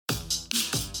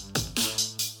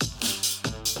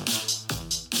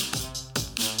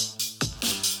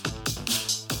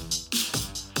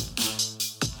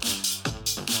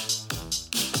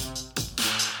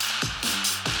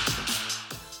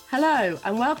Hello,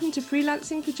 and welcome to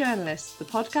Freelancing for Journalists, the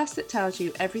podcast that tells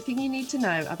you everything you need to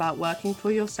know about working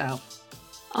for yourself.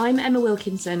 I'm Emma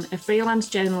Wilkinson, a freelance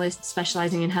journalist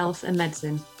specialising in health and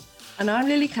medicine. And I'm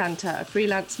Lily Cantor, a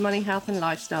freelance money, health and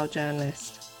lifestyle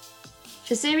journalist.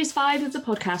 For Series 5 of the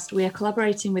podcast, we are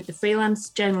collaborating with the Freelance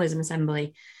Journalism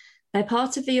Assembly. They're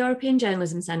part of the European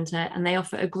Journalism Centre and they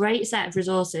offer a great set of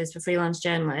resources for freelance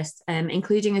journalists,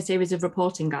 including a series of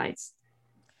reporting guides.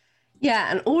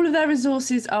 Yeah, and all of their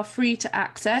resources are free to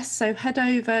access, so head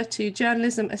over to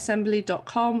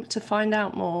journalismassembly.com to find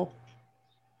out more.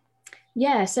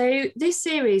 Yeah, so this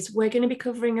series, we're going to be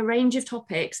covering a range of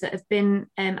topics that have been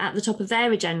at the top of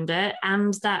their agenda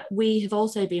and that we have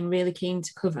also been really keen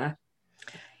to cover.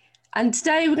 And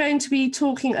today we're going to be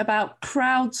talking about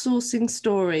crowdsourcing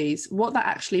stories, what that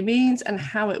actually means and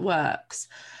how it works.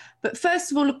 But first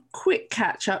of all, a quick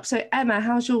catch up. So Emma,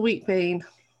 how's your week been?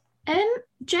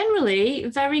 Generally,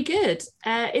 very good.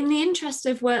 In the interest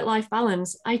of work-life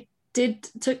balance, I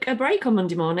took a break on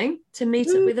Monday morning to meet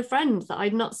up with a friend that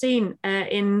I'd not seen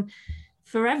in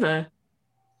forever.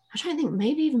 I don't think,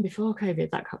 maybe even before COVID,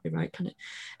 that can't be right, can it?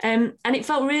 And it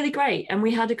felt really great. And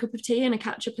we had a cup of tea and a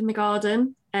catch up in the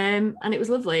garden. And it was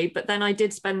lovely. But then I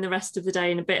did spend the rest of the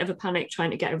day in a bit of a panic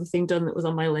trying to get everything done that was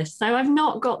on my list. So I've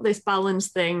not got this balance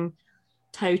thing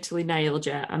totally nailed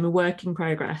yet. I'm a work in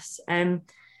progress.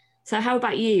 So how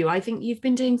about you? I think you've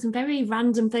been doing some very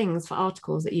random things for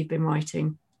articles that you've been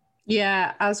writing.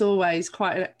 Yeah, as always,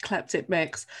 quite an eclectic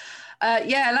mix.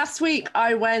 Last week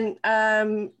I went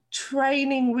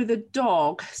training with a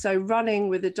dog, so running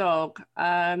with a dog,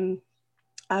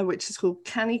 which is called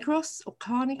Canicross or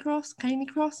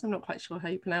Canicross. I'm not quite sure how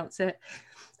you pronounce it.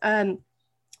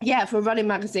 For a running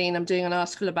magazine, I'm doing an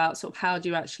article about sort of how do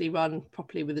you actually run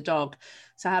properly with a dog.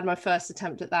 So I had my first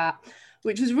attempt at that,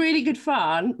 which was really good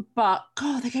fun, but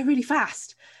God, they go really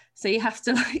fast. So you have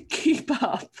to keep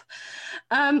up.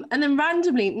 And then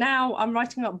randomly now I'm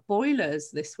writing up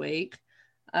boilers this week.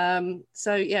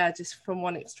 Just from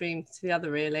one extreme to the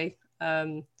other really.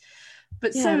 So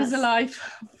is a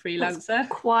life freelancer. That's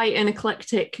quite an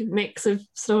eclectic mix of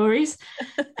stories.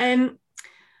 Right,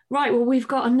 well, we've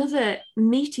got another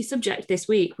meaty subject this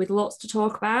week with lots to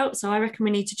talk about. So I reckon we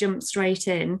need to jump straight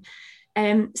in.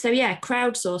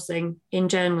 Crowdsourcing in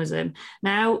journalism.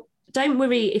 Now, don't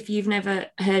worry if you've never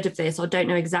heard of this or don't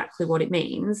know exactly what it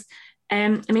means.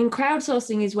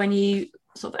 Crowdsourcing is when you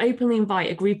sort of openly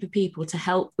invite a group of people to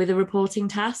help with a reporting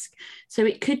task. So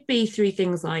it could be through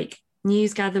things like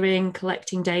news gathering,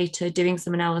 collecting data, doing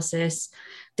some analysis.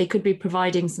 They could be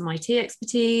providing some IT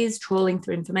expertise, trawling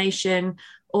through information,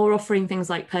 or offering things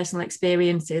like personal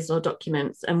experiences or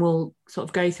documents. And we'll sort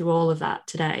of go through all of that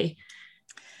today.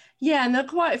 Yeah, and there are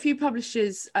quite a few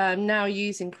publishers now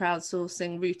using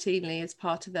crowdsourcing routinely as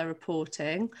part of their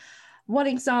reporting. One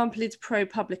example is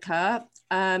ProPublica,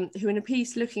 who in a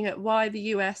piece looking at why the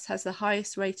US has the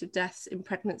highest rate of deaths in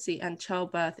pregnancy and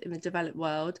childbirth in the developed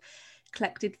world,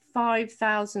 collected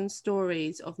 5,000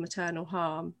 stories of maternal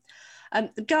harm.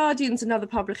 The Guardian's another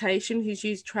publication who's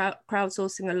used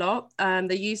crowdsourcing a lot.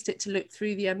 They used it to look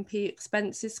through the MP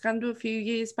expenses scandal a few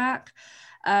years back.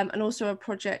 And also a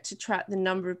project to track the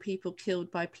number of people killed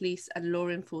by police and law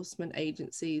enforcement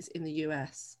agencies in the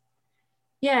US.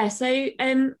 Yeah, so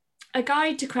a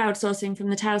guide to crowdsourcing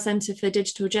from the Tower Centre for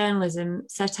Digital Journalism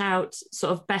set out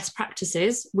sort of best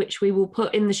practices, which we will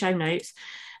put in the show notes.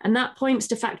 And that points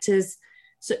to factors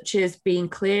such as being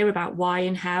clear about why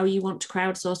and how you want to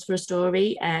crowdsource for a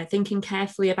story, thinking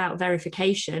carefully about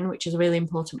verification, which is a really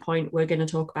important point we're going to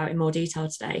talk about in more detail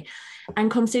today,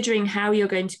 and considering how you're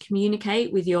going to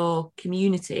communicate with your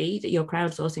community that you're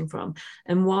crowdsourcing from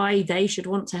and why they should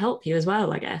want to help you as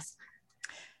well, I guess.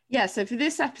 Yeah, so for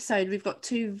this episode, we've got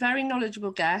two very knowledgeable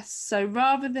guests. So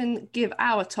rather than give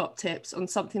our top tips on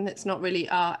something that's not really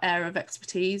our area of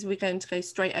expertise, we're going to go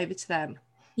straight over to them.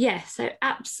 Yeah, so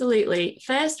absolutely.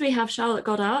 First, we have Charlotte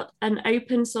Goddard, an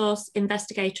open source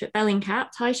investigator at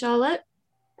Bellingcat. Hi, Charlotte.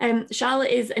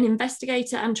 Charlotte is an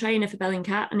investigator and trainer for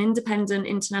Bellingcat, an independent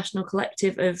international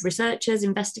collective of researchers,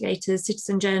 investigators,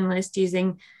 citizen journalists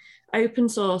using open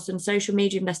source and social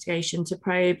media investigation to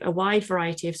probe a wide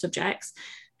variety of subjects.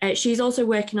 She's also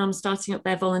working on starting up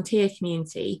their volunteer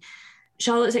community.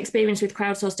 Charlotte's experience with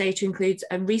crowdsourced data includes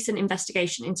a recent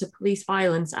investigation into police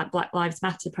violence at Black Lives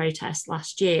Matter protests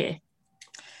last year.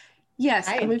 Yes.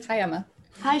 Hi, Emma.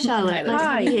 Hi, Charlotte. Nice to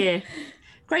have you here.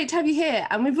 Great to have you here.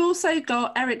 And we've also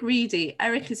got Eric Reedy.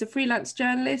 Eric is a freelance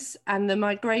journalist and the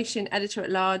migration editor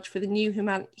at large for the New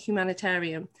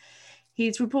Humanitarian.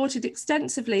 He's reported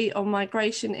extensively on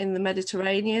migration in the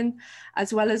Mediterranean,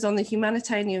 as well as on the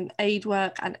humanitarian aid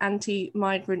work and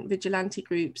anti-migrant vigilante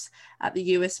groups at the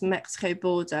US-Mexico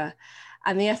border,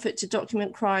 and the effort to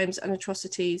document crimes and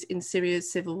atrocities in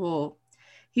Syria's civil war.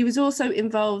 He was also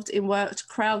involved in work to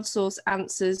crowdsource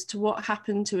answers to what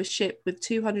happened to a ship with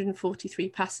 243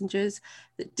 passengers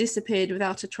that disappeared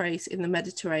without a trace in the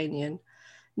Mediterranean.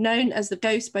 Known as the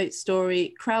ghost boat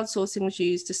story, crowdsourcing was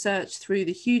used to search through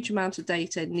the huge amount of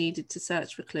data needed to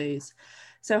search for clues.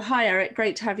 So hi, Eric,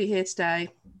 great to have you here today.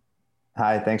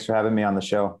 Hi, thanks for having me on the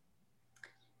show.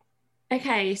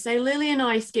 Okay, so Lily and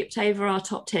I skipped over our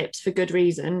top tips for good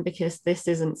reason, because this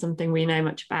isn't something we know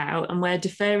much about, and we're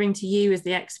deferring to you as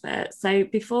the expert. So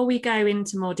before we go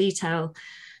into more detail,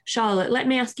 Charlotte, let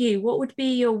me ask you, what would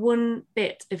be your one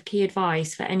bit of key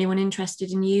advice for anyone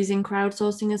interested in using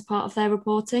crowdsourcing as part of their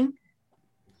reporting?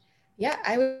 Yeah,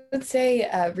 I would say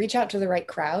reach out to the right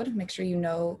crowd. Make sure you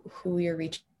know who you're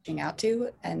reaching out to.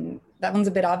 And that one's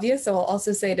a bit obvious. So I'll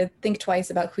also say to think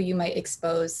twice about who you might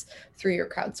expose through your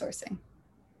crowdsourcing.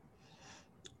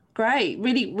 Great,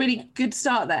 really, really good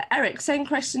start there. Eric, same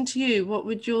question to you. What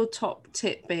would your top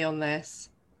tip be on this?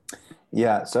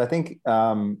 Yeah, so I think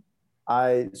I'm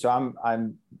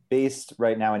based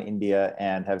right now in India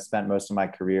and have spent most of my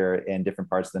career in different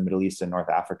parts of the Middle East and North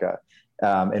Africa.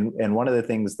 And one of the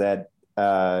things that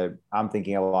I'm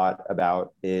thinking a lot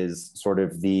about is sort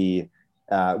of the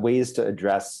ways to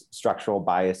address structural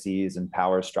biases and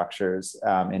power structures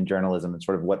in journalism, and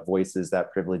sort of what voices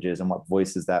that privileges and what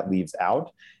voices that leaves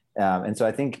out. And so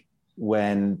I think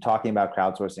when talking about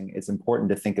crowdsourcing, it's important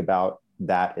to think about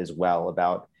that as well,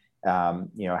 about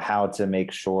how to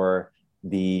make sure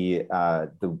the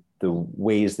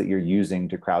ways that you're using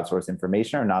to crowdsource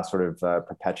information are not sort of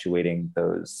perpetuating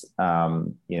those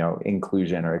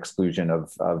inclusion or exclusion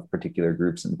of particular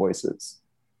groups and voices.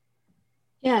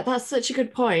 Yeah, that's such a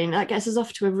good point. That gets us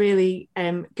off to a really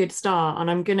good start, and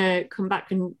I'm going to come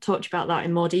back and talk to you about that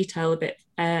in more detail a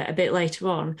bit later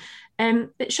on.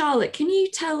 But Charlotte, can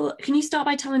you start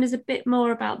by telling us a bit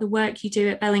more about the work you do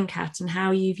at Bellingcat and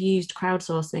how you've used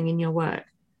crowdsourcing in your work?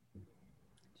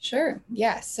 Sure.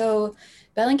 Yeah. So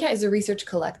Bellingcat is a research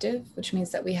collective, which means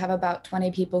that we have about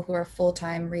 20 people who are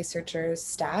full-time researchers,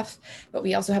 staff, but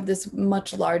we also have this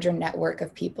much larger network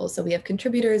of people. So we have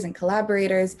contributors and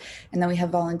collaborators, and then we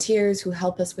have volunteers who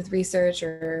help us with research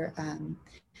or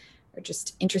are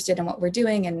just interested in what we're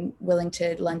doing and willing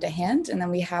to lend a hand. And then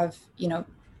we have,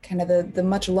 kind of the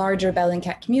much larger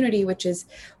Bellingcat community, which is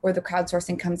where the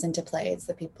crowdsourcing comes into play. It's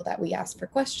the people that we ask for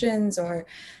questions or,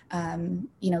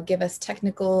 give us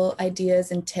technical ideas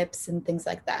and tips and things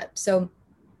like that. So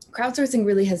crowdsourcing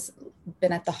really has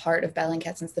been at the heart of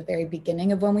Bellingcat since the very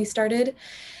beginning of when we started.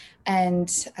 And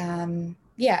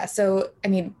so,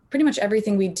 pretty much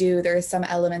everything we do, there is some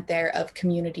element there of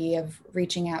community, of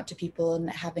reaching out to people and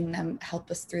having them help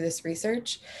us through this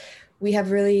research. We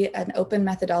have really an open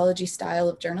methodology style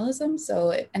of journalism.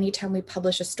 So anytime we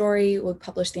publish a story, we'll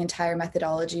publish the entire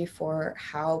methodology for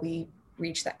how we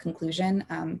reach that conclusion,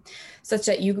 such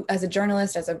that you, as a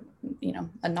journalist, as a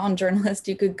non-journalist,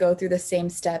 you could go through the same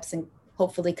steps and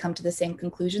hopefully come to the same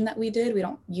conclusion that we did. We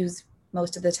don't use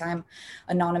most of the time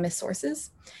anonymous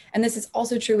sources. And this is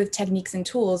also true with techniques and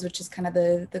tools, which is kind of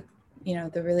the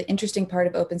really interesting part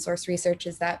of open source research,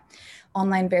 is that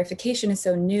online verification is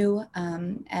so new,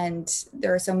 and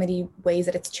there are so many ways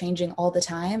that it's changing all the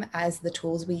time as the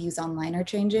tools we use online are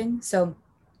changing. So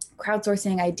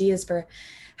crowdsourcing ideas for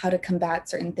how to combat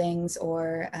certain things,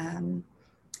 or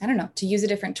to use a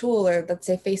different tool, or let's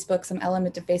say Facebook, some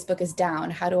element of Facebook is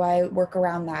down. How do I work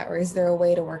around that? Or is there a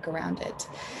way to work around it?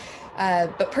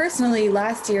 But personally,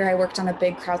 last year I worked on a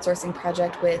big crowdsourcing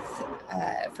project with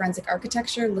forensic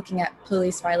architecture, looking at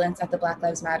police violence at the Black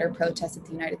Lives Matter protests in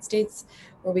the United States,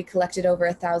 where we collected over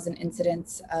 1,000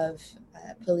 incidents of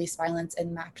police violence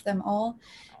and mapped them all.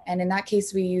 And in that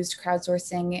case, we used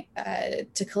crowdsourcing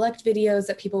to collect videos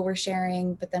that people were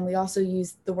sharing, but then we also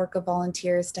used the work of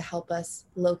volunteers to help us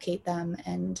locate them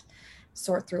and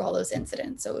sort through all those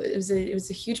incidents. So it was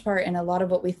a huge part, and a lot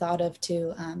of what we thought of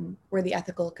too were the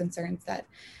ethical concerns that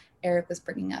Eric was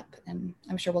bringing up, and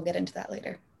I'm sure we'll get into that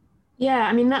later.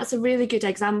 Yeah, that's a really good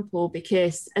example,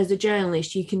 because as a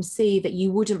journalist, you can see that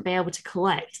you wouldn't be able to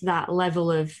collect that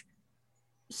level of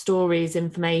stories,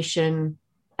 information,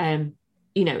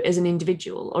 as an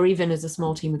individual, or even as a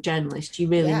small team of journalists. You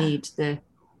really need the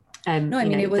No, I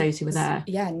mean, it was, those who were there.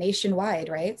 yeah, nationwide,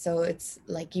 right? So it's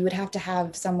like you would have to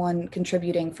have someone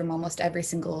contributing from almost every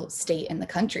single state in the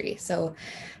country. So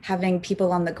having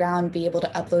people on the ground be able to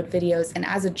upload videos, and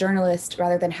as a journalist,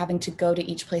 rather than having to go to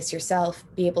each place yourself,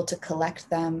 be able to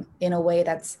collect them in a way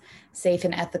that's safe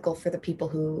and ethical for the people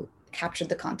who captured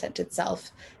the content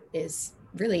itself is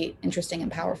really interesting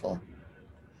and powerful.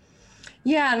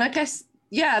 Yeah, and I guess,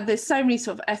 yeah, there's so many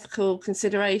sort of ethical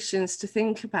considerations to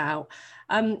think about.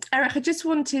 Eric, I just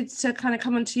wanted to kind of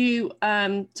come on to you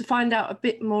to find out a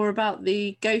bit more about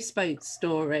the Ghost Boat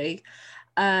story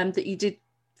that you did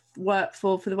work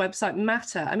for the website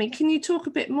Matter. I mean, can you talk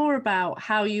a bit more about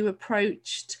how you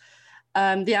approached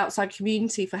the outside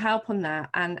community for help on that,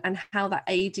 and how that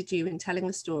aided you in telling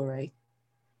the story?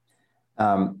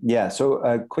 Yeah, so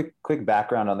a quick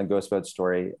background on the Ghost Boat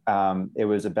story. It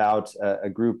was about a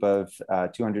group of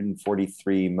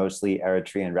 243 mostly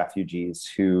Eritrean refugees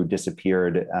who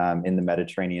disappeared in the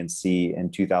Mediterranean Sea in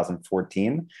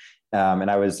 2014.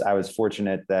 And I was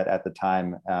fortunate that at the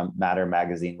time, Matter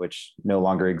magazine, which no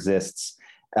longer exists,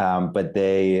 but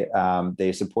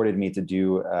they supported me to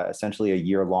do essentially a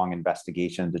year-long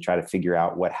investigation to try to figure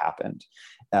out what happened.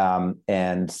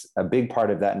 And a big part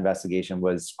of that investigation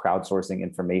was crowdsourcing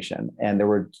information. And there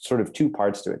were sort of two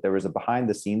parts to it. There was a behind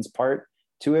the scenes part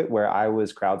to it, where I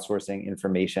was crowdsourcing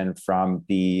information from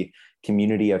the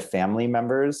community of family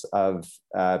members of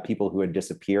people who had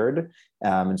disappeared.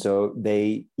 And so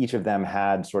each of them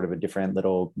had sort of a different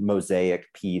little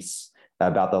mosaic piece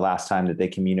about the last time that they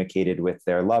communicated with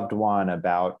their loved one,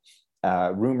 about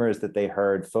rumors that they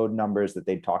heard, phone numbers that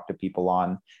they'd talked to people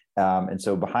on. And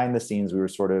so behind the scenes, we were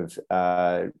sort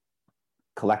of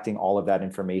collecting all of that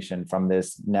information from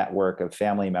this network of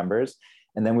family members.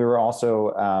 And then we were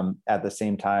also, at the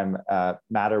same time,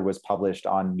 Matter was published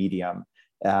on Medium.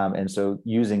 And so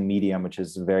using Medium, which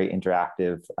is a very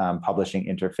interactive publishing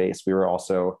interface, we were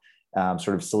also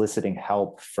sort of soliciting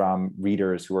help from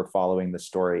readers who were following the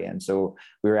story. And so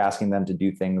we were asking them to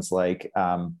do things like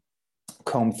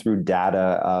comb through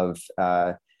data of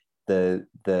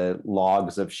the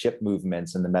logs of ship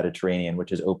movements in the Mediterranean,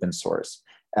 which is open source.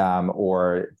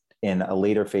 Or in a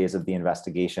later phase of the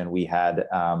investigation, we had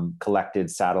collected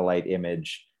satellite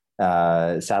images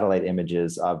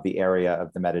of the area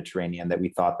of the Mediterranean that we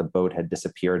thought the boat had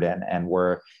disappeared in, and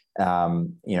were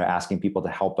asking people to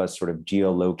help us sort of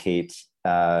geolocate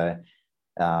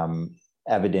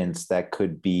evidence that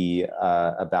could be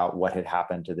about what had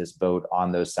happened to this boat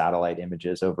on those satellite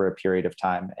images over a period of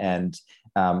time. And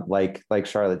like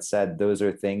Charlotte said, those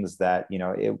are things that,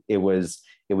 it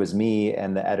was me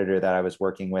and the editor that I was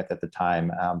working with at the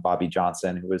time, Bobby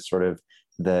Johnson, who was sort of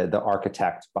the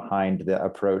architect behind the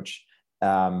approach.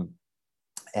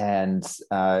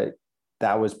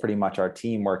 That was pretty much our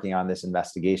team working on this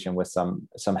investigation, with some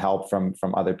help from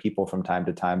other people from time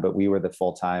to time, but we were the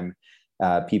full-time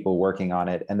people working on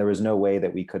it. And there was no way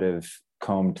that we could have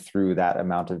combed through that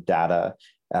amount of data,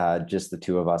 just the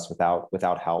two of us,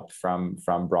 without help from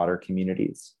broader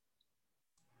communities.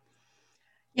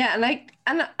 Yeah,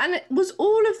 and was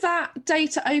all of that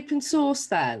data open source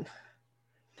then?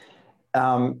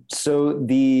 So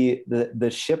the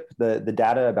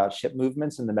data about ship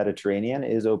movements in the Mediterranean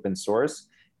is open source.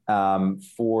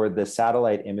 For the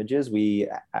satellite images, we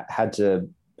had to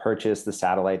purchase the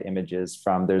satellite images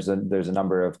from, there's a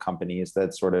number of companies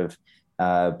that sort of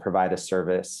provide a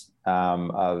service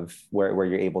of where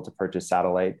you're able to purchase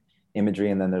satellite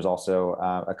imagery. And then there's also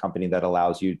a company that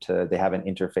allows you they have an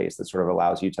interface that sort of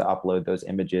allows you to upload those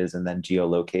images and then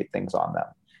geolocate things on them.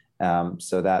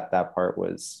 So that part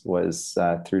was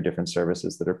through different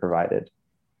services that are provided.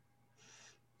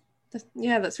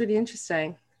 Yeah, that's really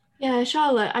interesting. Yeah,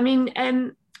 Charlotte, I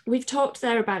mean, we've talked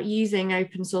there about using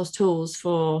open source tools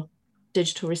for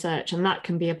digital research, and that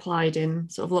can be applied in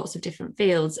sort of lots of different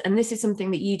fields. And this is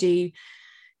something that you do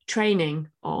training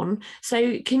on.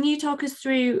 So can you talk us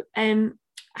through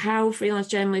how freelance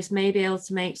journalists may be able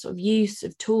to make sort of use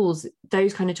of tools,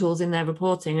 those kind of tools in their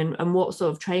reporting, and what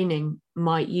sort of training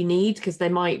might you need? Because there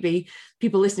might be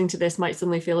people listening to this might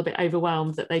suddenly feel a bit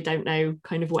overwhelmed that they don't know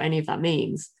kind of what any of that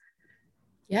means.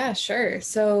 Yeah, sure.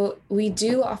 So we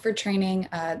do offer training,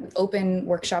 open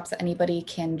workshops that anybody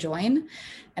can join.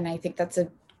 And I think that's a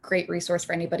great resource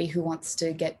for anybody who wants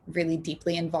to get really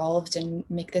deeply involved and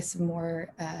make this more,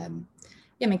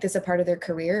 make this a part of their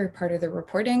career, part of their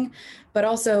reporting. But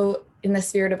also in the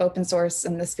spirit of open source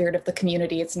and the spirit of the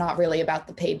community, it's not really about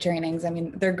the paid trainings. I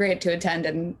mean, they're great to attend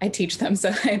and I teach them,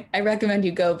 so I recommend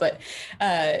you go, but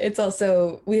it's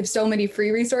also, we have so many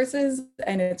free resources,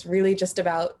 and it's really just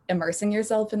about immersing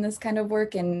yourself in this kind of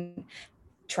work and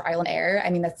trial and error. I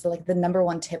mean, that's like the number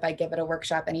one tip I give at a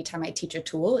workshop anytime I teach a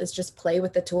tool is just play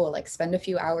with the tool. Like spend a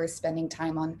few hours spending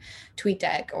time on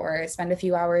TweetDeck, or spend a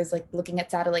few hours like looking at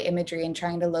satellite imagery and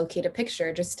trying to locate a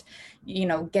picture. Just, you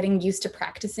know, getting used to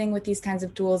practicing with these kinds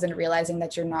of tools and realizing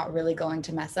that you're not really going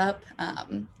to mess up,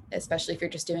 especially if you're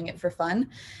just doing it for fun.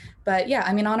 But yeah,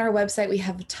 I mean, on our website, we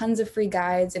have tons of free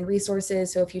guides and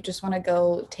resources. So if you just want to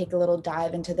go take a little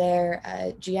dive into there,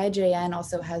 GIJN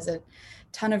also has a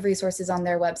ton of resources on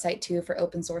their website too for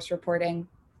open source reporting.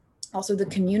 Also, the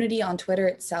community on Twitter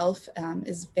itself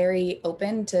is very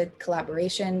open to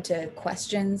collaboration, to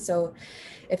questions. So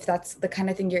if that's the kind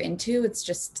of thing you're into, it's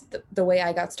just the way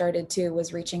I got started too,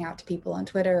 was reaching out to people on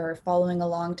Twitter or following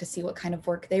along to see what kind of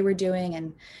work they were doing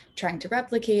and trying to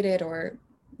replicate it, or,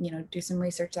 you know, do some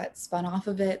research that spun off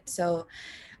of it. So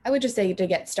I would just say to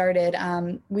get started,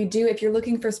 we do, if you're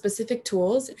looking for specific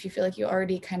tools, if you feel like you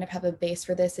already kind of have a base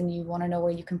for this and you want to know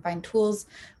where you can find tools,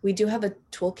 we do have a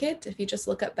toolkit. If you just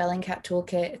look up Bellingcat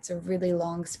toolkit, it's a really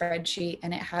long spreadsheet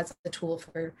and it has a tool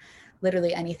for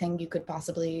literally anything you could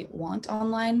possibly want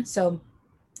online. So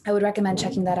I would recommend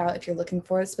checking that out if you're looking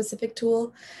for a specific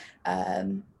tool.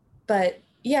 But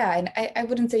yeah, and I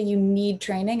wouldn't say you need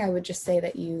training. I would just say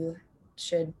that you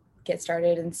should get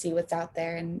started and see what's out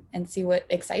there and see what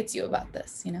excites you about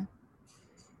this, you know?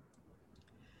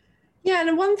 Yeah,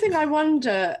 and one thing I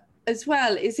wonder as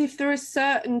well is if there are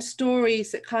certain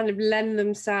stories that kind of lend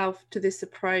themselves to this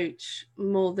approach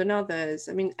more than others.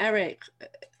 I mean, Eric,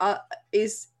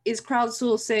 is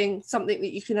crowdsourcing something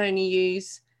that you can only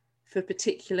use for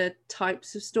particular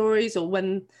types of stories? Or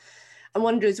when, I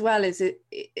wonder as well,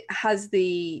 has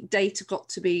the data got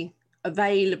to be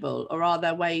available, or are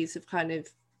there ways of kind of,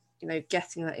 you know,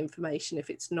 getting that information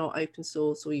if it's not open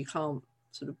source or you can't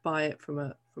sort of buy it from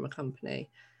a company?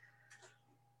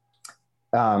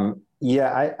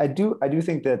 Yeah, I do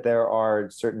think that there are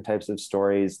certain types of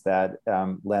stories that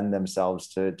lend themselves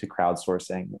to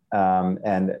crowdsourcing.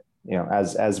 And you know,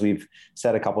 as we've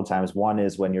said a couple of times, one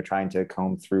is when you're trying to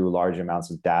comb through large amounts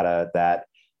of data that,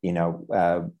 you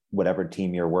know, whatever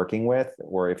team you're working with,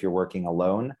 or if you're working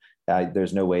alone,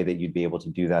 there's no way that you'd be able to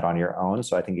do that on your own.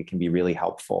 So I think it can be really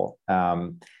helpful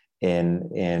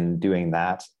in doing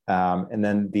that. And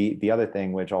then the other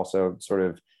thing, which also sort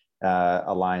of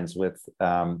aligns with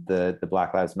the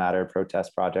Black Lives Matter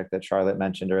protest project that Charlotte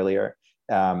mentioned earlier,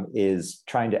 is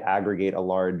trying to aggregate a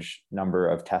large number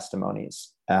of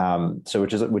testimonies. So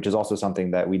which is also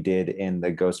something that we did in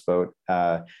the Ghost Boat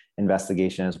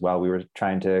investigation as well. We were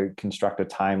trying to construct a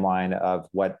timeline of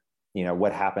what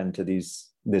happened to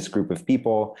this group of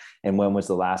people, and when was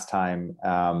the last time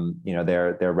you know,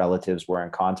 their relatives were in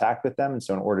contact with them. And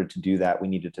so in order to do that, we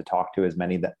needed to talk to as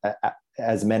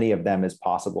many of them as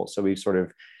possible. So we sort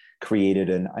of created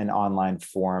an online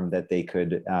form that they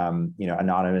could you know,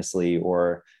 anonymously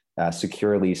or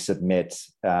securely submit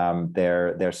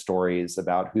their stories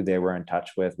about who they were in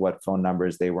touch with, what phone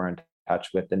numbers they were in touch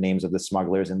with, the names of the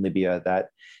smugglers in Libya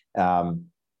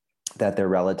that their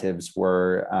relatives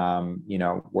were, you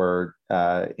know, were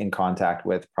in contact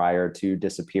with prior to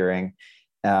disappearing.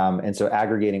 And so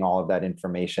aggregating all of that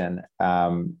information,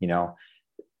 you know,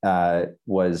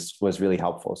 was really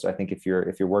helpful. So I think if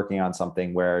you're working on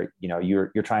something where, you know,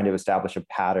 you're trying to establish a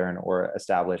pattern or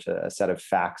establish a set of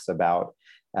facts about,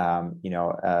 you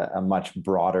know, a much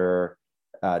broader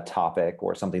topic,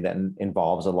 or something that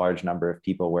involves a large number of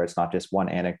people, where it's not just one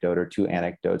anecdote or two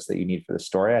anecdotes that you need for the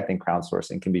story, I think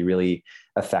crowdsourcing can be really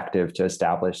effective to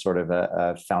establish sort of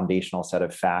a foundational set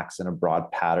of facts and a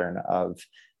broad pattern of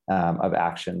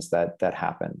actions that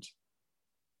happened.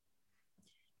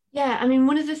 Yeah, I mean,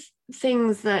 one of the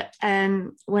things that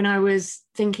when I was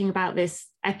thinking about this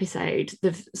episode,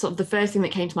 the first thing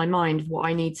that came to my mind of what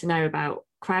I need to know about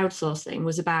crowdsourcing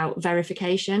was about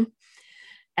verification.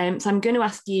 So I'm going to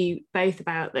ask you both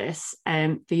about this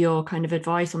for your kind of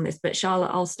advice on this. But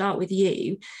Charlotte, I'll start with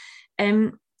you.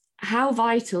 How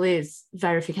vital is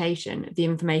verification of the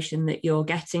information that you're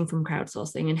getting from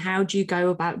crowdsourcing, and how do you go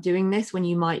about doing this when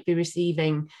you might be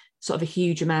receiving sort of a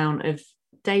huge amount of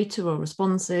data or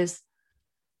responses?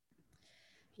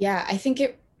 Yeah, I think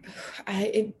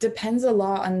it depends a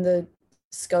lot on the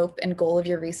scope and goal of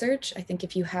your research. I think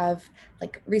if you have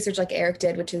like research like Eric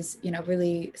did, which is, you know,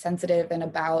 really sensitive and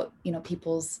about, you know,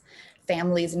 people's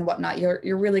families and whatnot,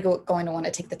 you're really going to want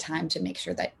to take the time to make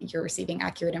sure that you're receiving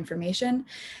accurate information.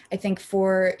 I think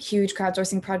for huge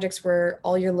crowdsourcing projects where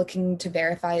all you're looking to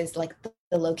verify is like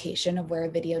the location of where a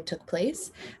video took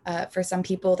place, for some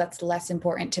people that's less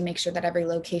important to make sure that every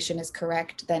location is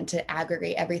correct than to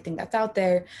aggregate everything that's out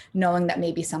there, knowing that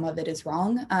maybe some of it is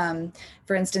wrong.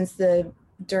 For instance, the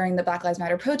during the Black Lives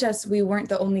Matter protests, we weren't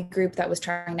the only group that was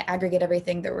trying to aggregate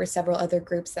everything. There were several other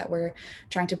groups that were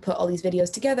trying to put all these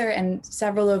videos together, and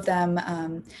several of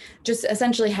them just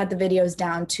essentially had the videos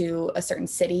down to a certain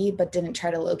city, but didn't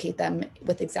try to locate them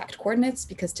with exact coordinates,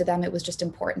 because to them it was just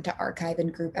important to archive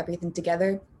and group everything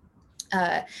together.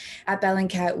 At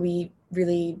Bellingcat, we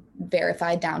really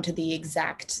verified down to the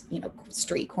exact,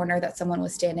 street corner that someone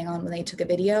was standing on when they took a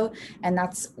video. And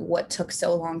that's what took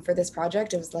so long for this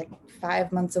project. It was like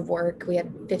 5 months of work. We had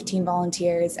 15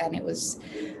 volunteers, and it was,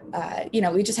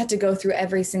 we just had to go through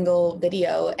every single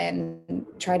video and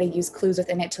try to use clues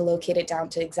within it to locate it down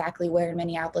to exactly where in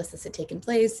Minneapolis this had taken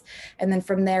place. And then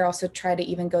from there, also try to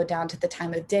even go down to the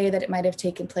time of day that it might have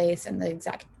taken place and the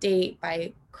exact date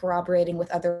by corroborating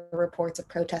with other reports of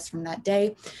protests from that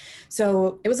day.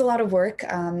 So it was a lot of work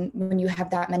when you have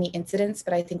that many incidents,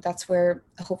 but I think that's where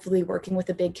hopefully working with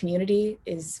a big community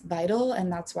is vital.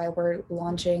 And that's why we're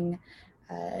launching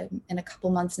in a couple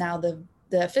months now, the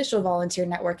official volunteer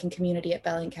networking community at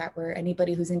Bellingcat, where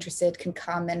anybody who's interested can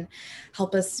come and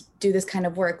help us do this kind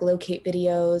of work, locate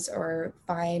videos or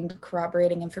find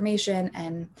corroborating information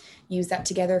and use that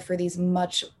together for these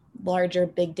much larger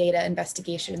big data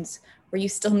investigations where you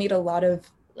still need a lot of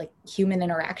human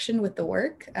interaction with the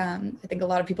work. I think a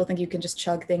lot of people think you can just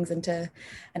chug things into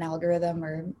an algorithm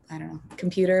or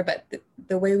computer, but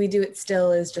the way we do it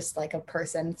still is just like a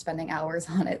person spending hours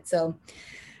on it. So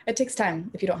it takes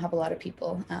time if you don't have a lot of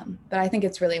people, but I think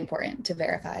it's really important to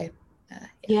verify.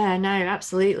 Yeah, no,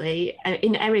 absolutely.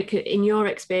 Eric, in your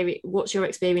experience, what's your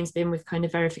experience been with kind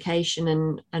of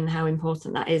verification and how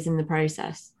important that is in the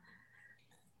process?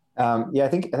 I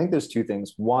think there's two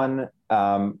things. One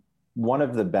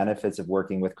of the benefits of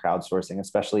working with crowdsourcing,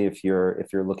 especially if you're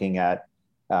looking at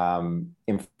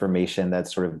information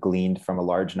that's sort of gleaned from a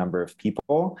large number of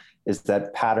people, is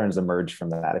that patterns emerge from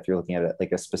that if you're looking at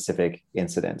a specific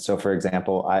incident. So for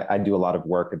example, I do a lot of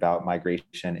work about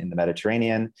migration in the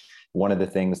Mediterranean. One of the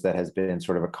things that has been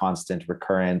sort of a constant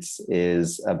recurrence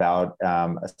is about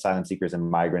asylum seekers and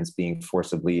migrants being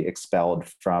forcibly expelled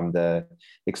from the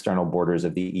external borders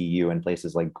of the EU in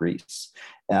places like Greece.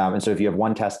 And so if you have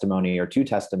one testimony or two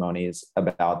testimonies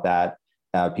about that,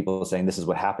 people saying this is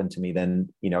what happened to me, then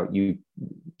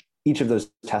each of those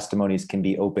testimonies can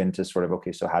be open to sort of,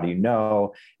 okay, so how do you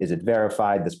know? Is it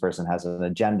verified? This person has an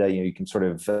agenda. You can sort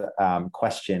of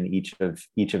question each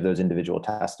of those individual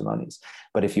testimonies.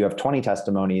 But if you have 20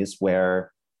 testimonies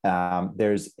where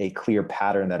there's a clear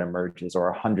pattern that emerges,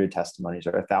 or 100 testimonies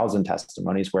or 1,000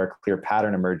 testimonies where a clear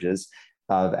pattern emerges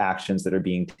of actions that are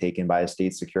being taken by a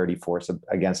state security force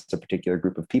against a particular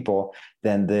group of people,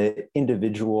 then the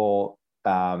individual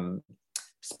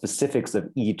specifics of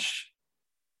each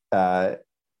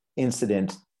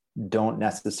incident don't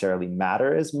necessarily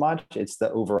matter as much. It's the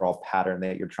overall pattern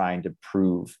that you're trying to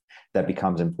prove that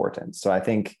becomes important. So I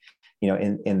think,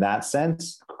 in that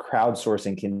sense,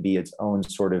 crowdsourcing can be its own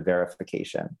sort of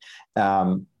verification.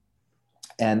 And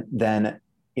then,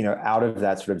 out of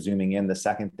that, sort of zooming in, the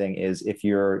second thing is if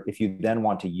you then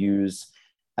want to use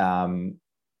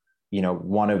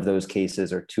one of those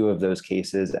cases or two of those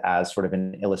cases as sort of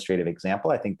an illustrative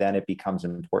example, I think then it becomes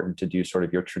important to do sort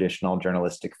of your traditional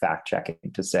journalistic fact checking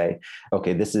to say,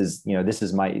 okay, this is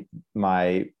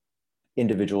my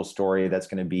individual story that's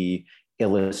going to be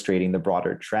illustrating the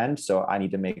broader trend. So I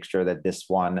need to make sure that this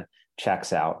one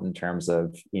checks out in terms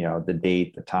of, the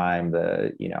date, the time,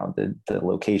 the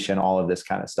location, all of this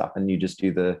kind of stuff. And you just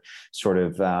do the sort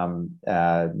of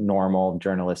normal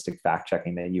journalistic fact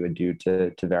checking that you would do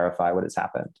to verify what has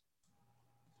happened.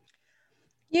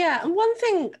 Yeah. And one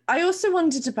thing I also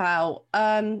wondered about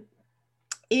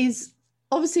is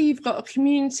obviously you've got a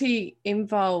community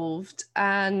involved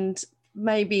and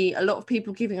maybe a lot of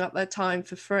people giving up their time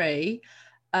for free.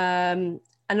 And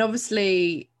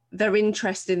obviously they're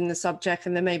interested in the subject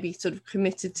and they may be sort of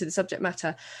committed to the subject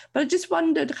matter. But I just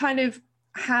wondered kind of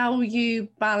how you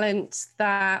balance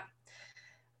that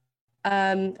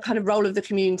kind of role of the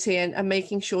community and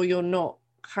making sure you're not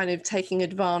kind of taking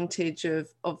advantage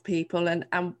of people, and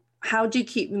how do you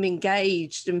keep them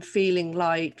engaged and feeling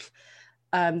like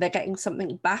they're getting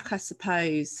something back, I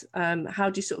suppose. How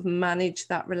do you sort of manage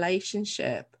that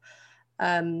relationship?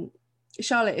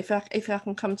 Charlotte, if I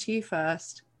can come to you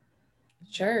first.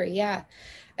 Sure, yeah.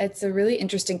 It's a really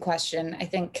interesting question. I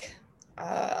think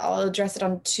I'll address it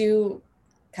on two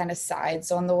kind of sides.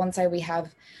 So on the one side, we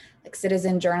have like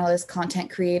citizen journalists,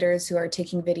 content creators who are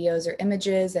taking videos or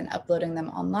images and uploading them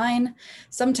online.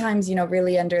 Sometimes,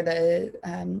 really under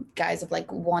the guise of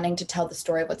like wanting to tell the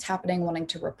story of what's happening, wanting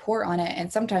to report on it.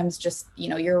 And sometimes just,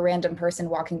 you're a random person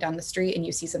walking down the street and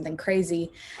you see something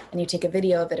crazy and you take a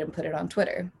video of it and put it on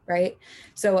Twitter, right?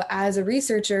 So as a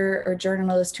researcher or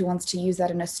journalist who wants to use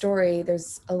that in a story,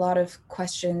 there's a lot of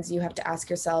questions you have to ask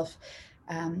yourself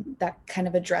that kind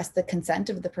of address the consent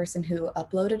of the person who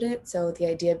uploaded it. So the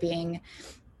idea being,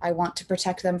 I want to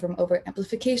protect them from over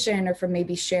amplification or from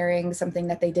maybe sharing something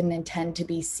that they didn't intend to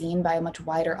be seen by a much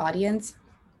wider audience,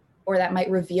 or that might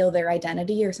reveal their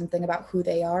identity or something about who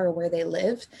they are or where they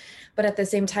live. But at the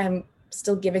same time,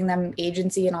 still giving them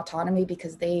agency and autonomy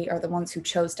because they are the ones who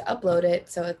chose to upload it.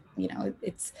 So,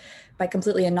 it's by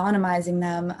completely anonymizing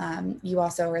them, you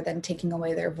also are then taking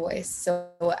away their voice. So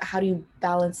how do you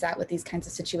balance that with these kinds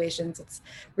of situations? It's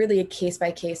really a case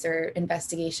by case or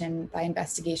investigation by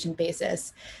investigation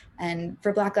basis. And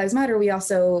for Black Lives Matter, we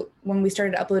also, when we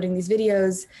started uploading these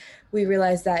videos, we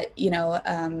realized that,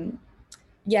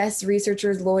 yes,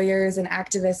 researchers, lawyers, and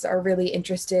activists are really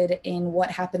interested in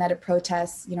what happened at a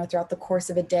protest, throughout the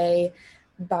course of a day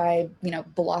by,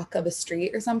 block of a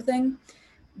street or something.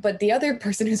 But the other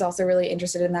person who's also really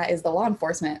interested in that is the law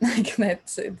enforcement. Like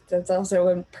that's also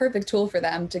a perfect tool for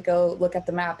them to go look at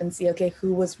the map and see, okay,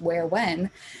 who was where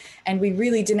when. And we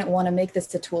really didn't want to make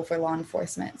this a tool for law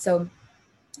enforcement. So,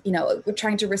 we're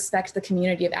trying to respect the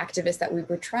community of activists that we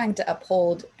were trying to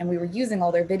uphold, and we were using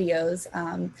all their videos.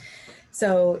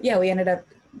 So yeah, we ended up,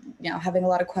 having a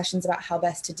lot of questions about how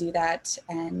best to do that.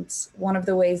 And one of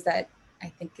the ways that I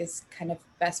think is kind of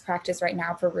best practice right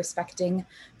now for respecting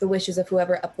the wishes of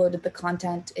whoever uploaded the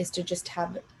content is to just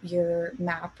have your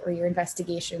map or your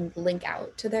investigation link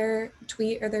out to their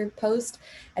tweet or their post.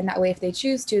 And that way, if they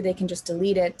choose to, they can just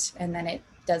delete it and then it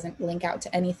doesn't link out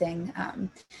to anything.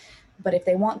 But if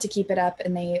they want to keep it up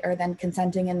and they are then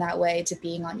consenting in that way to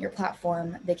being on your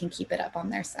platform, they can keep it up on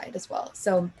their side as well.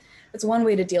 So that's one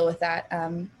way to deal with that.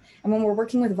 And when we're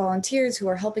working with volunteers who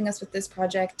are helping us with this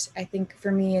project, I think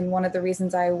for me, and one of the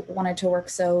reasons I wanted to work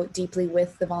so deeply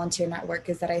with the volunteer network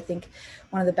is that I think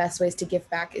one of the best ways to give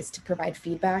back is to provide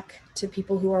feedback to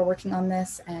people who are working on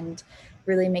this and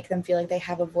really make them feel like they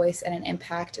have a voice and an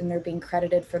impact and they're being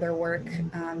credited for their work.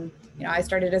 I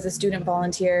started as a student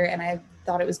volunteer and I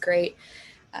thought it was great.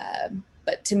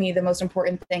 But to me, the most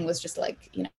important thing was just like,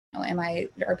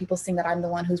 are people seeing that I'm the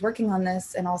one who's working on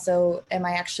this? And also, am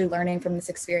I actually learning from this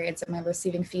experience? Am I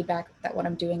receiving feedback that what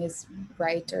I'm doing is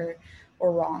right or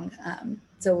wrong?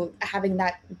 So having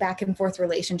that back and forth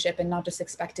relationship and not just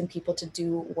expecting people to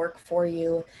do work for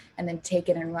you and then take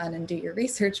it and run and do your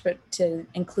research, but to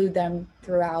include them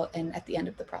throughout and at the end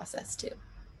of the process too.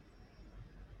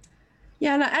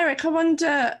 Yeah, now Eric, I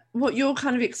wonder what your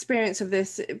kind of experience of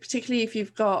this, particularly if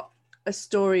you've got a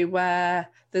story where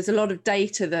there's a lot of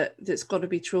data that's got to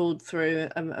be trawled through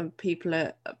and people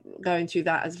are going through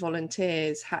that as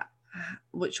volunteers.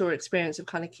 What's your experience of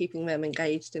kind of keeping them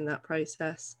engaged in that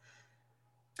process?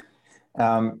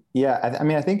 I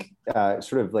think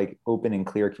sort of like open and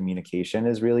clear communication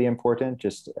is really important.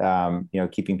 Just,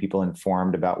 keeping people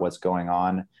informed about what's going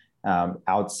on.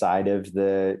 Outside of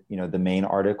the main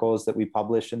articles that we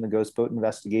published in the Ghost Boat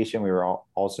investigation, we were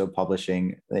also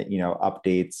publishing,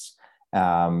 updates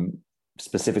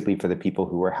specifically for the people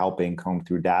who were helping comb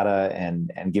through data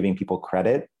and giving people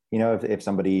credit. If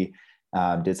somebody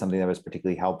did something that was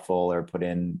particularly helpful or put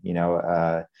in,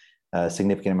 a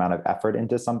significant amount of effort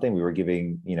into something, we were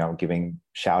giving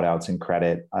shout outs and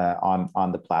credit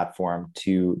on the platform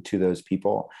to those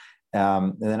people.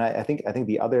 And then I think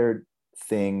the other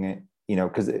thing,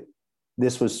 because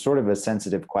this was sort of a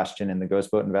sensitive question in the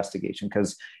Ghost Boat investigation,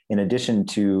 because in addition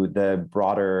to the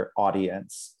broader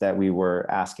audience that we were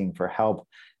asking for help,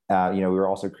 we were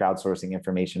also crowdsourcing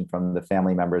information from the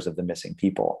family members of the missing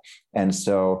people. And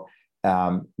so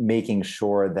making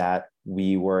sure that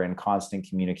we were in constant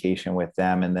communication with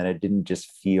them and that it didn't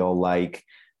just feel like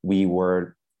we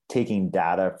were taking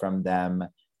data from them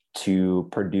to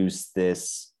produce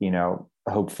this,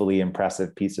 hopefully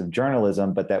impressive piece of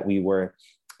journalism, but that we were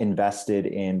invested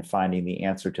in finding the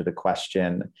answer to the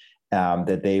question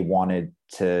that they wanted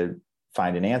to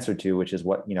find an answer to, which is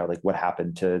what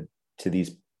happened to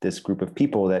this group of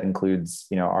people that includes,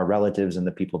 our relatives and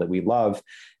the people that we love.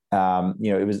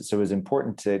 It was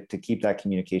important to keep that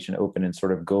communication open and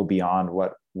sort of go beyond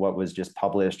what was just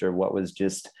published or what was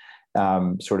just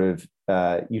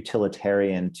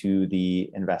utilitarian to the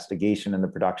investigation and the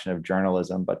production of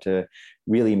journalism, but to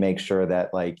really make sure that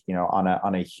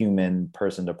on a human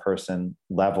person to person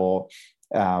level,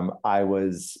 I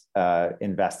was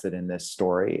invested in this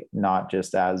story, not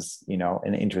just as, you know,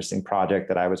 an interesting project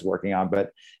that I was working on,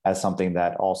 but as something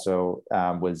that also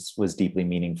was deeply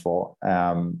meaningful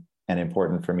and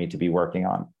important for me to be working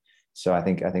on. So I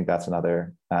think that's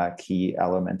another key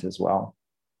element as well.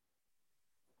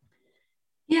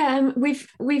 Yeah,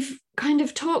 we've kind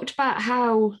of talked about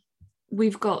how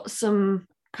we've got some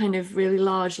kind of really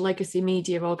large legacy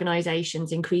media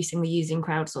organizations increasingly using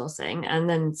crowdsourcing, and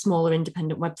then smaller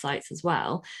independent websites as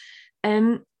well.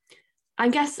 I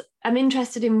guess I'm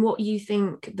interested in what you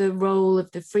think the role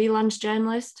of the freelance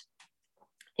journalist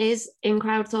is in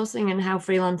crowdsourcing, and how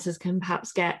freelancers can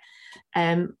perhaps get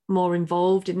more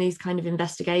involved in these kind of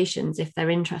investigations if they're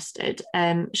interested.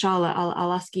 Charlotte,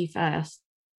 I'll ask you first.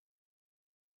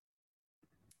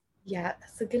 Yeah,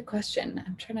 that's a good question.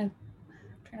 I'm trying to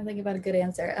think about a good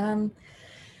answer.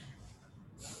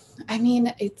 I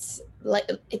mean, it's like,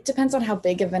 it depends on how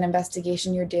big of an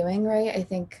investigation you're doing, right? I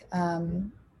think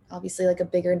obviously like a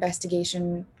bigger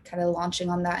investigation, kind of launching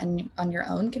on that and on your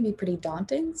own can be pretty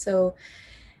daunting. So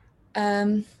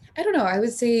I don't know, I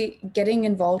would say getting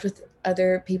involved with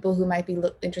other people who might be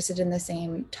interested in the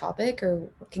same topic, or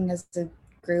working as a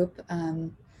group.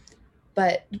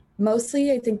 But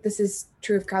mostly I think this is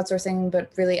true of crowdsourcing,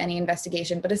 but really any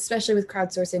investigation, but especially with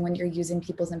crowdsourcing, when you're using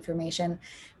people's information,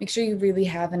 make sure you really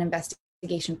have an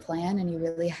investigation plan, and you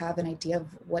really have an idea of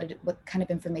what kind of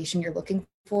information you're looking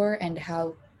for, and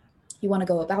how you want to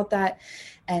go about that,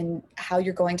 and how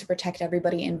you're going to protect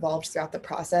everybody involved throughout the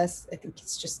process. I think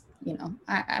it's just, you know,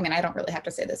 I mean, I don't really have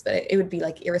to say this, but it would be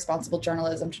like irresponsible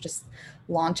journalism to just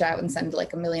launch out and send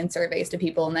like 1 million surveys to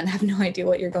people and then have no idea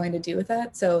what you're going to do with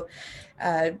that. So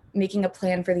making a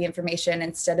plan for the information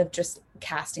instead of just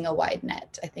casting a wide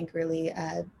net, I think really,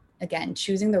 again,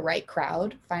 choosing the right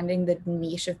crowd, finding the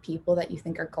niche of people that you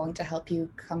think are going to help you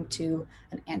come to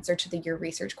an answer to your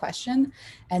research question,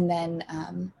 and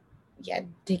then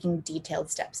taking detailed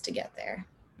steps to get there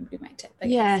would be my tip.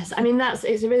 Yes, I mean,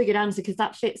 it's a really good answer, because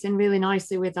that fits in really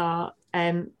nicely with our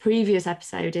previous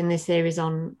episode in this series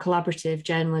on collaborative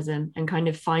journalism, and kind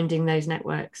of finding those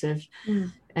networks of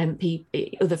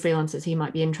other freelancers who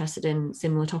might be interested in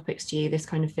similar topics to you. This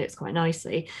kind of fits quite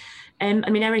nicely. I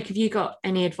mean, Eric, have you got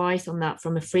any advice on that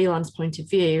from a freelance point of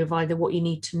view, of either what you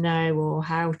need to know or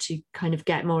how to kind of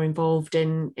get more involved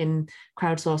in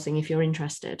crowdsourcing if you're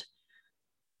interested?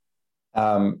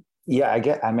 Yeah, I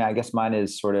guess mine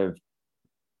is sort of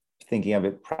thinking of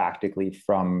it practically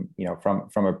from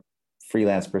a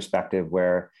freelance perspective,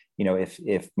 where, you know,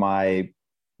 if my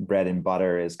bread and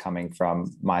butter is coming from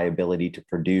my ability to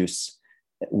produce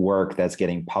work that's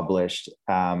getting published,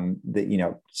 you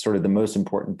know, sort of the most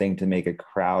important thing to make a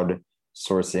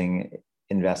crowdsourcing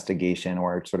investigation,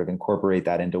 or sort of incorporate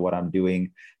that into what I'm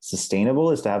doing,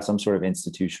 sustainable, is to have some sort of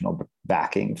institutional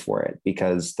backing for it,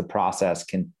 because the process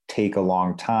can take a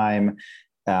long time.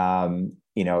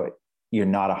 You know, you're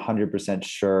not 100%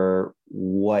 sure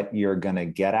what you're going to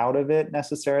get out of it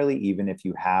necessarily, even if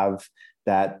you have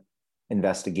that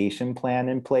investigation plan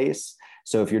in place.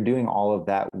 So if you're doing all of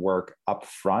that work up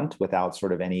front without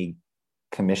sort of any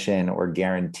commission or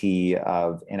guarantee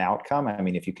of an outcome, I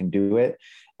mean, if you can do it,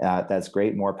 that's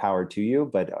great, more power to you.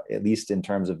 But at least in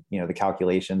terms of, you know, the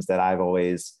calculations that I've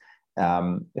always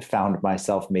found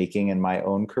myself making in my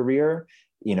own career,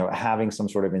 you know, having some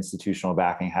sort of institutional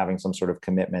backing, having some sort of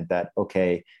commitment that,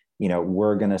 okay, you know,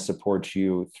 we're going to support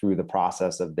you through the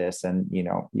process of this, and, you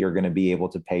know, you're going to be able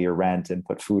to pay your rent and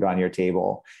put food on your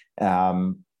table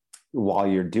while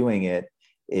you're doing it,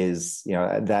 is, you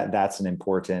know, that's an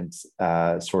important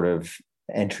sort of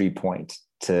entry point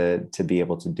to be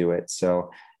able to do it. So,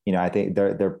 you know, I think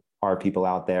there are people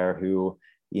out there who,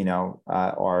 you know,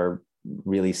 are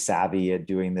really savvy at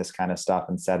doing this kind of stuff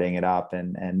and setting it up,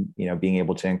 and you know, being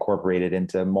able to incorporate it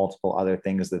into multiple other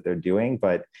things that they're doing.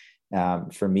 But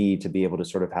for me to be able to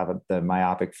sort of have the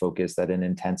myopic focus that an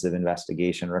intensive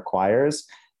investigation requires,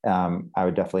 I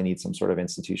would definitely need some sort of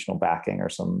institutional backing, or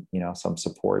some, you know, some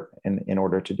support in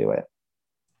order to do it.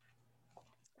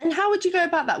 And how would you go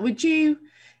about that? Would you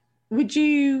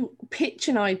pitch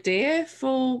an idea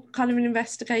for kind of an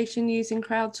investigation using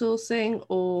crowdsourcing,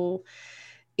 or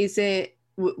is it,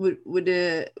 would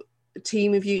a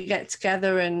team of you get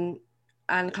together and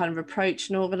kind of approach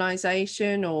an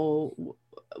organization, or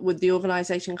would the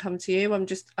organization come to you? I'm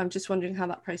just wondering how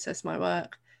that process might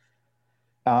work.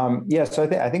 Yeah, so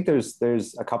I think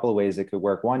there's a couple of ways it could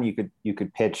work. One, you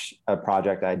could pitch a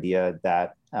project idea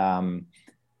that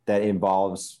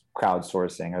involves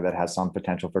crowdsourcing, or that has some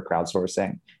potential for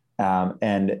crowdsourcing.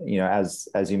 And, you know,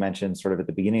 as you mentioned sort of at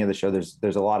the beginning of the show,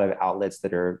 there's a lot of outlets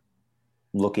that are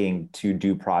looking to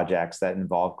do projects that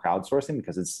involve crowdsourcing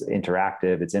because it's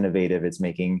interactive, it's innovative, it's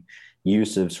making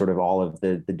use of sort of all of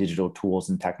the digital tools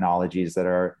and technologies that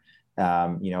are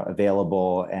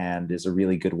available, and is a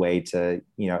really good way to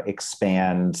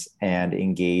expand and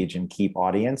engage and keep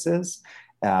audiences.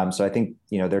 So I think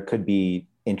there could be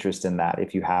interest in that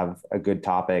if you have a good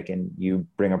topic and you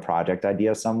bring a project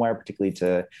idea somewhere, particularly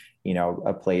to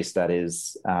a place that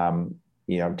is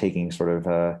taking sort of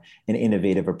an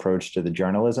innovative approach to the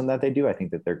journalism that they do. I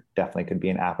think that there definitely could be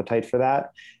an appetite for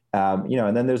that.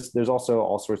 And then there's also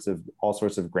all sorts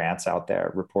of grants out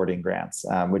there, reporting grants,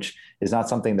 which is not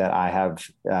something that I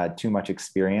have too much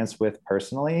experience with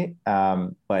personally.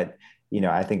 But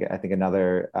I think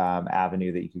another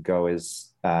avenue that you could go is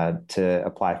to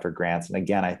apply for grants. And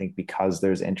again, I think because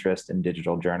there's interest in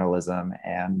digital journalism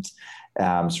and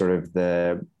sort of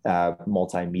the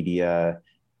multimedia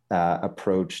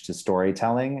approach to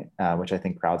storytelling, which I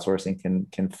think crowdsourcing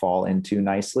can fall into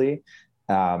nicely.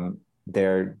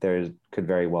 There could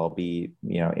very well be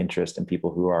interest in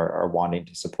people who are wanting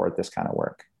to support this kind of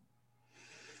work.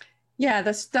 Yeah,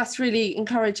 that's really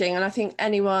encouraging, and I think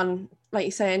anyone, like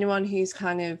you say, anyone who's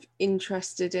kind of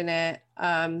interested in it,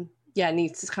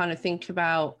 needs to kind of think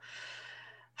about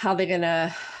how they're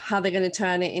gonna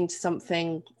turn it into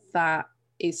something that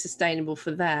is sustainable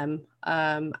for them.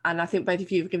 And I think both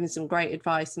of you have given some great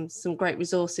advice and some great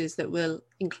resources that we'll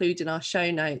include in our show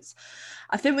notes.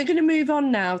 I think we're going to move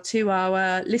on now to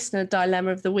our listener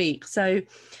dilemma of the week. So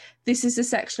this is a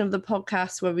section of the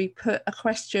podcast where we put a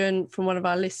question from one of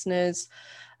our listeners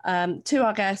to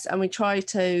our guests, and we try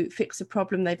to fix a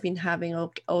problem they've been having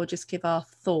or just give our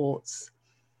thoughts.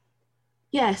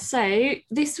 Yeah, so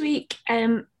this week,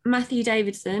 Matthew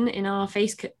Davidson in our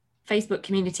Facebook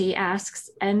community asks,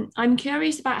 I'm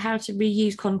curious about how to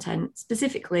reuse content.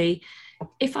 Specifically,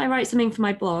 if I write something for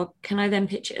my blog, can I then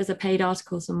pitch it as a paid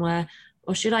article somewhere,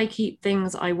 or should I keep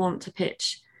things I want to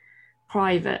pitch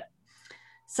private?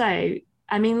 So,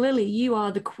 I mean, Lily, you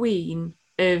are the queen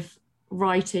of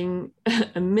writing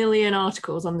a million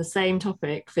articles on the same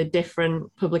topic for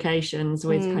different publications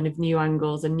with kind of new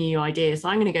angles and new ideas. So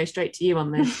I'm going to go straight to you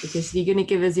on this because you're going to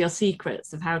give us your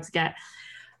secrets of how to get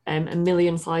a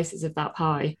million slices of that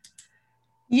pie.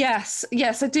 Yes,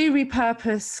 I do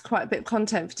repurpose quite a bit of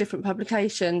content for different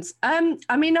publications.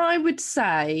 I mean, I would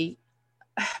say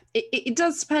it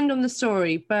does depend on the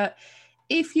story, but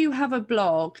if you have a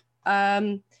blog,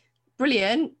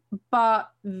 brilliant, but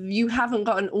you haven't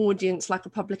got an audience like a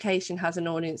publication has an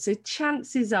audience. So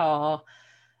chances are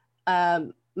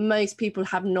most people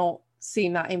have not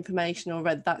seen that information or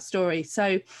read that story.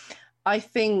 So I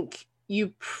think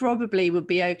you probably would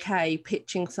be okay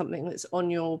pitching something that's on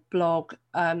your blog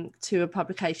to a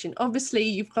publication. Obviously,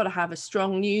 you've got to have a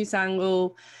strong news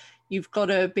angle. You've got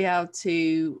to be able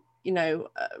to,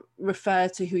 refer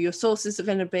to who your sources are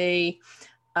going to be,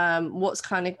 what's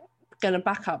kind of going to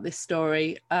back up this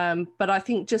story. But I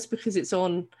think just because it's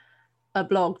on a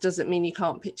blog doesn't mean you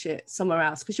can't pitch it somewhere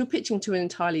else, because you're pitching to an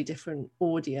entirely different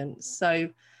audience. So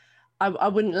I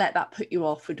wouldn't let that put you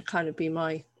off, would kind of be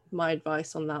my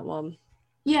advice on that one.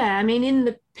 Yeah, I mean, in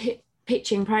the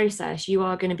pitching process, you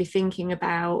are going to be thinking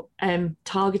about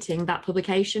targeting that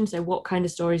publication. So what kind of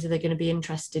stories are they going to be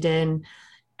interested in?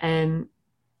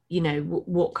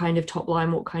 What kind of top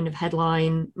line, what kind of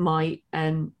headline might,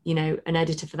 an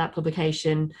editor for that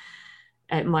publication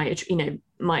might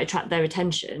attract their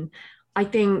attention. I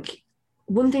think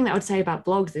one thing that I would say about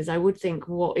blogs is I would think,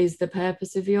 what is the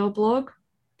purpose of your blog?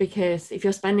 Because if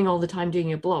you're spending all the time doing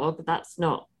your blog, that's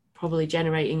not probably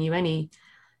generating you any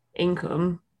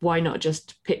income. Why not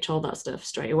just pitch all that stuff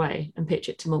straight away and pitch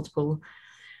it to multiple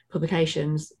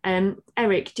publications?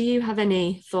 Eric, do you have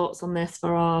any thoughts on this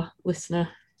for our listener?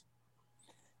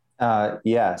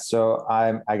 So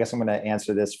I guess I'm going to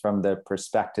answer this from the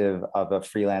perspective of a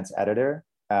freelance editor,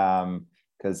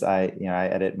 because I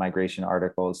edit migration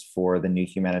articles for the New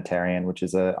Humanitarian, which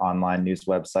is an online news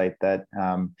website that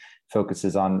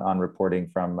focuses on reporting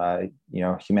from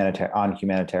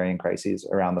humanitarian crises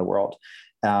around the world.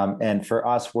 And for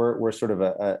us, we're sort of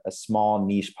a small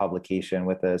niche publication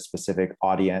with a specific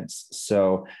audience.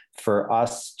 So for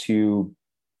us to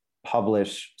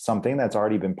publish something that's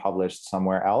already been published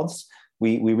somewhere else,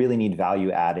 we really need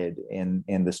value added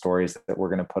in the stories that we're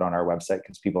going to put on our website,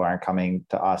 because people aren't coming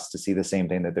to us to see the same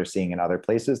thing that they're seeing in other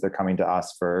places. They're coming to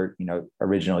us for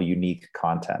original, unique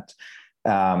content.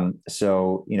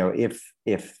 So if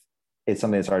it's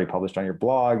something that's already published on your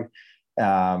blog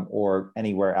or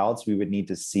anywhere else, we would need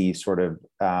to see sort of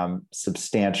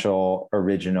substantial,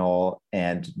 original,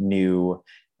 and new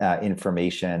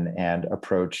information and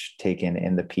approach taken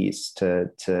in the piece to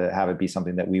have it be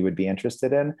something that we would be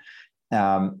interested in.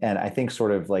 And I think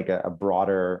sort of like a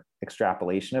broader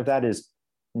extrapolation of that is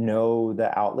know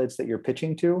the outlets that you're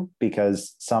pitching to,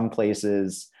 because some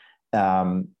places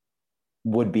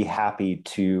would be happy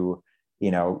to,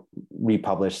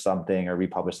 republish something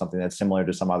that's similar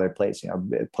to some other place,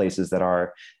 places that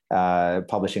are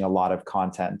publishing a lot of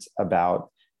content about,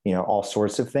 all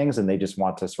sorts of things, and they just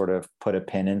want to sort of put a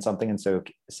pin in something. And so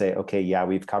say, okay, yeah,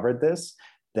 we've covered this.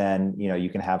 Then, you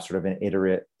can have sort of an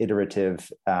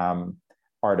iterative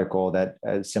article that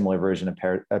a similar version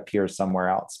appears somewhere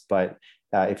else. But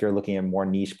if you're looking at more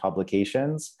niche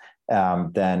publications,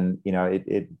 then,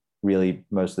 it really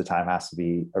most of the time has to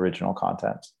be original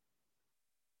content.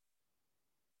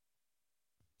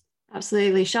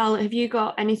 Absolutely. Charlotte, have you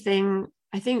got anything?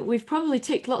 I think we've probably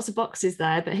ticked lots of boxes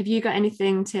there, but have you got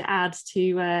anything to add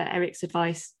to Eric's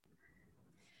advice?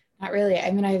 Not really.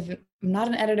 I mean, I'm not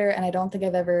an editor, and I don't think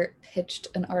I've ever pitched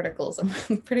an article, so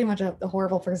I'm pretty much a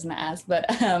horrible person to ask. But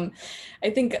I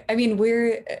think,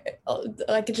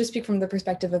 I could just speak from the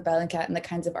perspective of Bellingcat and the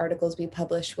kinds of articles we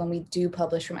publish when we do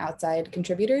publish from outside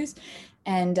contributors.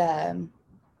 And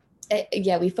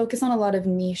we focus on a lot of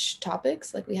niche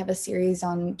topics. Like we have a series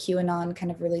on QAnon,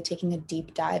 kind of really taking a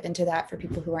deep dive into that for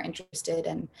people who are interested.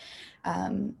 And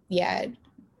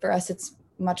for us, it's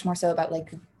much more so about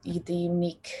like the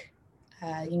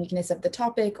uniqueness of the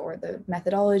topic or the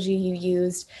methodology you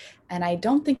used. And I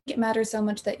don't think it matters so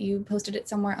much that you posted it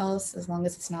somewhere else, as long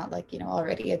as it's not like,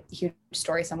 already a huge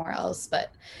story somewhere else.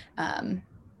 But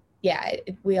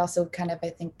we also kind of, I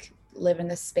think, live in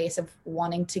this space of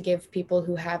wanting to give people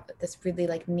who have this really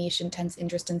like niche, intense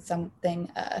interest in something,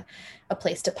 a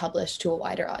place to publish to a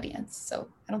wider audience. So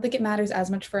I don't think it matters as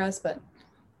much for us, but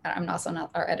I'm also not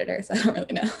our editor, so I don't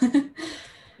really know.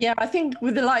 Yeah, I think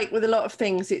with a lot of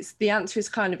things, the answer is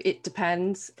kind of, it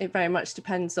depends. It very much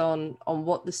depends on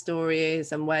what the story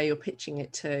is and where you're pitching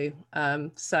it to.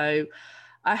 So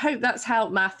I hope that's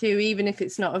helped, Matthew, even if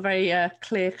it's not a very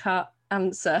clear-cut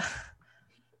answer.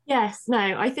 Yes, no,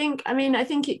 I think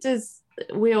it does.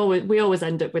 We always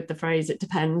end up with the phrase "it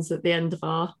depends" at the end of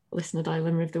our listener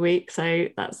dilemma of the week. So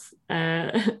that's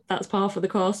par for the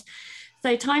course.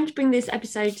 So time to bring this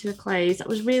episode to a close. That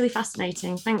was really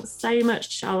fascinating. Thanks so much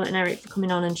to Charlotte and Eric for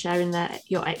coming on and sharing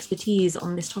your expertise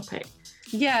on this topic.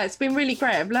 Yeah, it's been really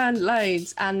great. I've learned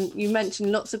loads, and you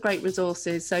mentioned lots of great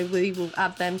resources, so we will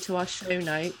add them to our show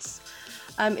notes.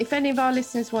 If any of our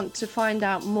listeners want to find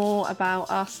out more about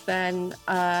us, then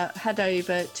head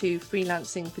over to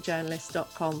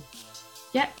freelancingforjournalists.com.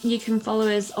 Yep, you can follow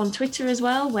us on Twitter as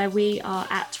well, where we are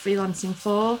at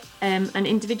freelancing4. And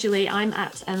individually, I'm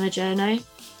at Emma Journo.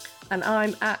 And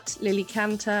I'm at Lily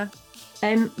Cantor.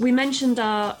 We mentioned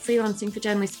our Freelancing for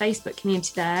Journalists Facebook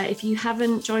community there. If you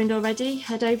haven't joined already,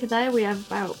 head over there. We have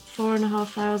about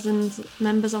 4,500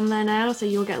 members on there now, so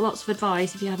you'll get lots of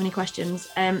advice if you have any questions.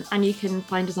 And you can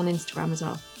find us on Instagram as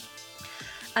well.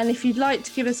 And if you'd like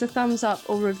to give us a thumbs up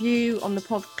or review on the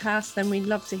podcast, then we'd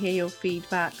love to hear your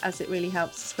feedback, as it really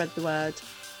helps to spread the word.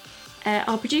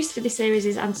 Our producer for this series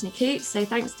is Anthony Coots, so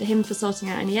thanks to him for sorting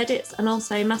out any edits, and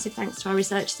also massive thanks to our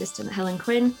research assistant Helen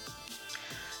Quinn.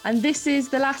 And this is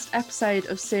the last episode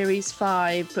of Series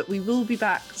 5, but we will be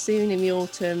back soon in the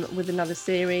autumn with another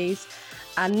series.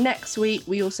 And next week,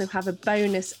 we also have a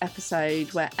bonus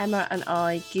episode where Emma and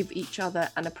I give each other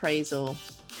an appraisal.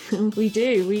 We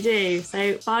do.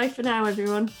 So bye for now,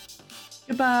 everyone.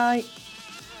 Goodbye.